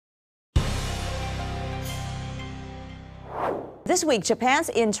This week, Japan's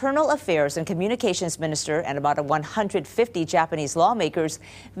Internal Affairs and Communications Minister and about 150 Japanese lawmakers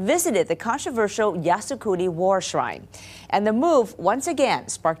visited the controversial Yasukuni War Shrine. And the move once again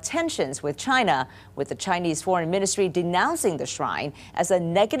sparked tensions with China, with the Chinese Foreign Ministry denouncing the shrine as a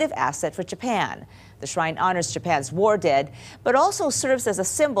negative asset for Japan. The shrine honors Japan's war dead, but also serves as a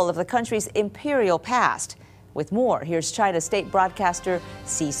symbol of the country's imperial past. With more, here's China's state broadcaster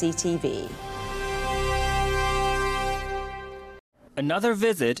CCTV. Another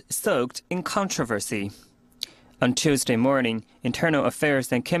visit soaked in controversy. On Tuesday morning, Internal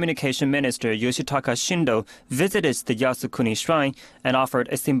Affairs and Communication Minister Yoshitaka Shindo visited the Yasukuni Shrine and offered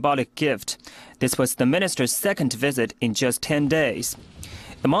a symbolic gift. This was the minister's second visit in just 10 days.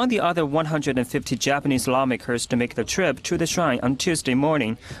 Among the other 150 Japanese lawmakers to make the trip to the shrine on Tuesday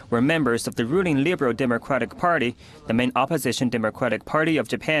morning were members of the ruling Liberal Democratic Party, the main opposition Democratic Party of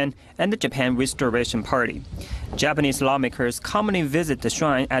Japan, and the Japan Restoration Party. Japanese lawmakers commonly visit the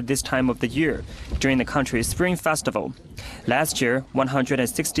shrine at this time of the year, during the country's Spring Festival. Last year,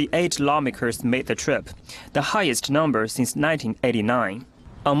 168 lawmakers made the trip, the highest number since 1989.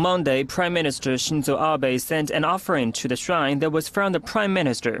 On Monday, Prime Minister Shinzo Abe sent an offering to the shrine that was from the Prime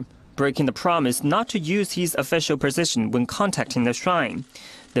Minister, breaking the promise not to use his official position when contacting the shrine.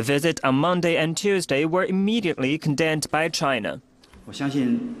 The visit on Monday and Tuesday were immediately condemned by China.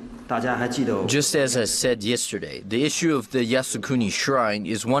 Just as I said yesterday, the issue of the Yasukuni Shrine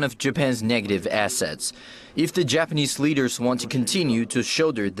is one of Japan's negative assets. If the Japanese leaders want to continue to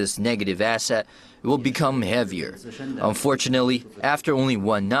shoulder this negative asset, it will become heavier. Unfortunately, after only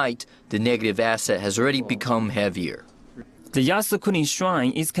one night, the negative asset has already become heavier. The Yasukuni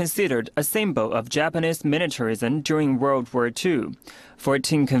Shrine is considered a symbol of Japanese militarism during World War II.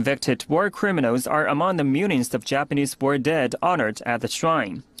 14 convicted war criminals are among the millions of Japanese war dead honored at the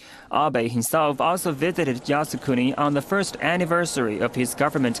shrine. Abe himself also visited Yasukuni on the first anniversary of his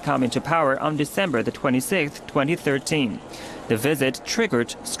government coming to power on December 26, 2013. The visit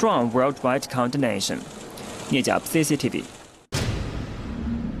triggered strong worldwide condemnation. Niejiab, CCTV.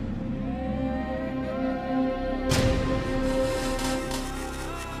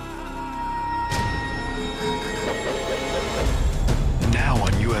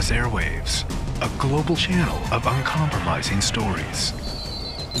 U.S. airwaves, a global channel of uncompromising stories.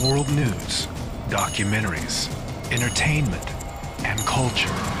 World news, documentaries, entertainment, and culture.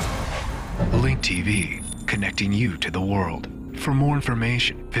 Link TV, connecting you to the world. For more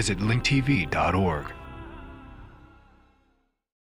information, visit linktv.org.